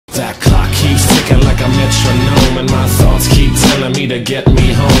That clock keeps ticking like a metronome, and my thoughts keep telling me to get me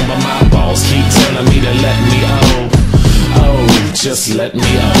home, but my balls keep telling me to let me just let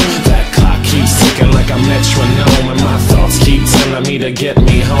me That clock keeps ticking like a metronome, and my thoughts keep telling me to get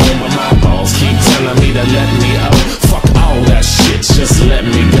me home, but my balls keep telling me to let me Fuck all that shit, just let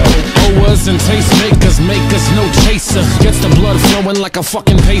me go. Owers and tastemakers make us no chaser. Gets the blood flowing like a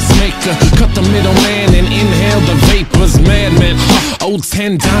fucking pacemaker. Cut the middleman and inhale the vapors. Madman, old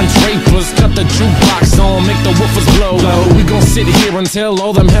 10 Don Drapers. Cut the jukebox on, make the woofers blow. We gon' sit here until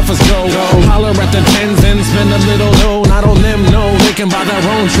all them heifers go. Holler at the tens and spend a little dough. Not on them, no, they can buy their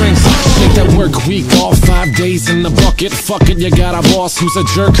own drinks. Take that work week off, 5 days in the bucket. Fuck it, you got a boss who's a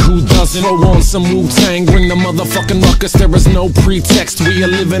jerk who doesn't. Throw on some Wu-Tang, bring the motherfucking ruckus. There is no pretext, we are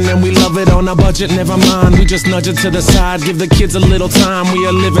living and we love it on a budget. Never mind, we just nudge it to the side. Give the kids a little time, we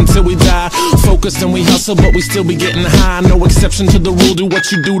are living till we die. Focused and we hustle, but we still be getting high. No exception to the rule, do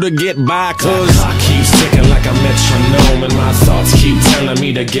what you do to get by. Cause that clock keeps ticking like a metronome, and my thoughts keep telling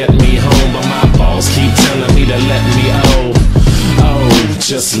me to get me home, but my balls keep telling me to let me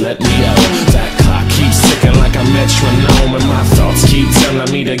just let me That clock keeps ticking like a metronome, and my thoughts keep telling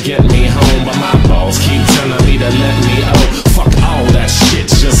me to get me home, but my balls keep telling me to let me Fuck all that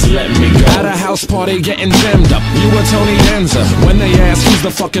shit, just let me go. At a house party getting jammed up, you were Tony Danza. When they ask who's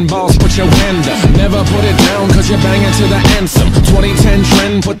the fucking boss, put your hand up. Never put it down cause you're banging to the anthem. 2010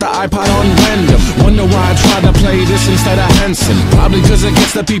 trend, put the iPod on random. Wonder why I tried to play this instead of Hanson. Probably cause it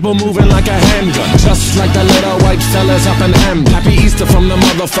gets the people moving like a handgun. Just like the little white fellas up in M. Happy Easter from the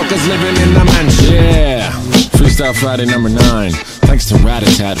motherfuckers living in the mansion. Yeah, Freestyle Friday number 9. Thanks to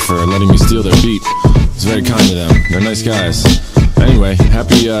Rat-a-Tat for letting me steal their beat. It's very kind of them, they're nice guys. Anyway,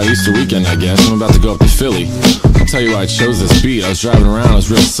 happy Easter weekend, I guess. I'm about to go up to Philly. I'll tell you why I chose this beat. I was driving around, it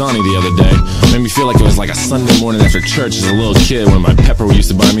was real sunny the other day. Made me feel like it was like a Sunday morning after church as a little kid when my pepper used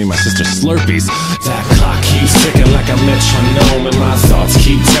to buy me and my sister Slurpees. That clock keeps ticking like a metronome, and my thoughts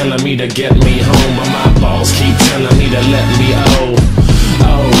keep telling me to get me home, but my balls keep telling me to let me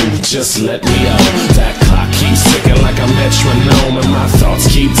just let me That clock keeps ticking like a metronome, and my thoughts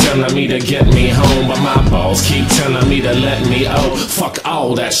keep telling me to get me home, but my balls keep telling me to let me Fuck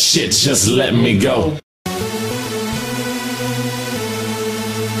all that shit, just let me go.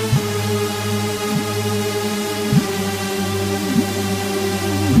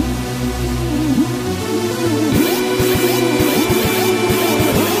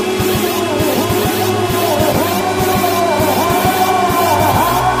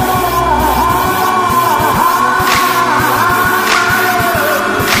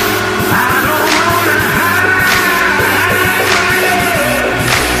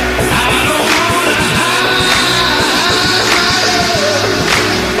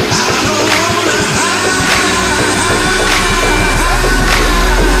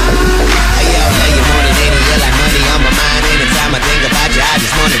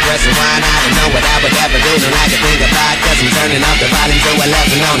 Turning up the volume to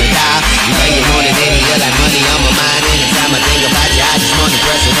 11 on the dial. You say you want it any, you like money on my mind. Anytime I think about you, I just wanna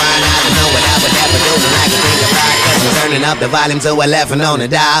press rewind. I don't know what I would ever do, and I can think about, cause I'm turning up the volume to 11 on the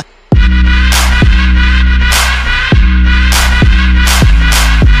dial.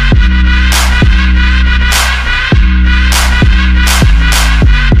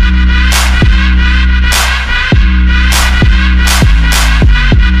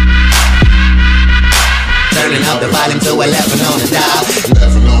 Turning up the volume to 11 on the dial.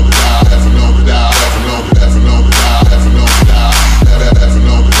 11 on the dial, 11 on the dial, 11 on the dial, 11 on the dial, 11 on the dial, 11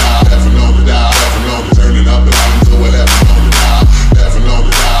 on the dial, 11 on the dial, 11 on the turning up the volume to 11 on the dial, 11 on the dial, 11 on the dial, 11 on the 11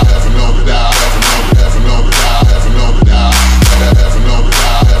 on the dial, 11 on the dial, 11 on the dial, 11 on the dial,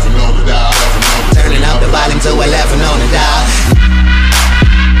 11 on the turning up the volume to 11 on the dial.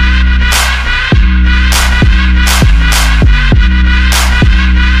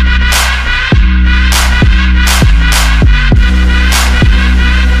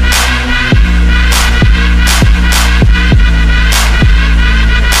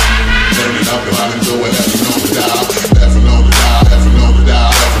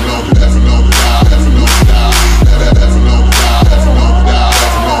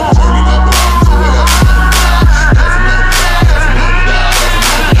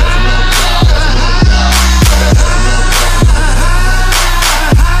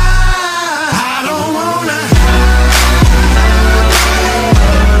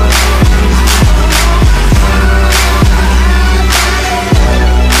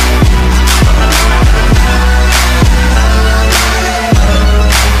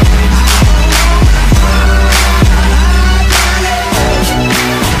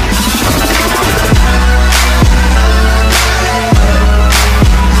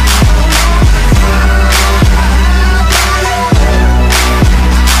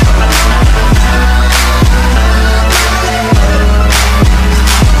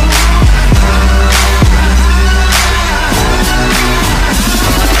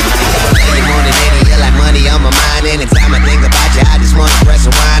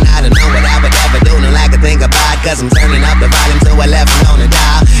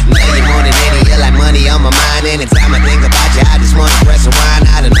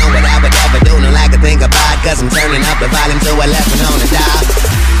 I'm turning up the volume to 11 on the dial.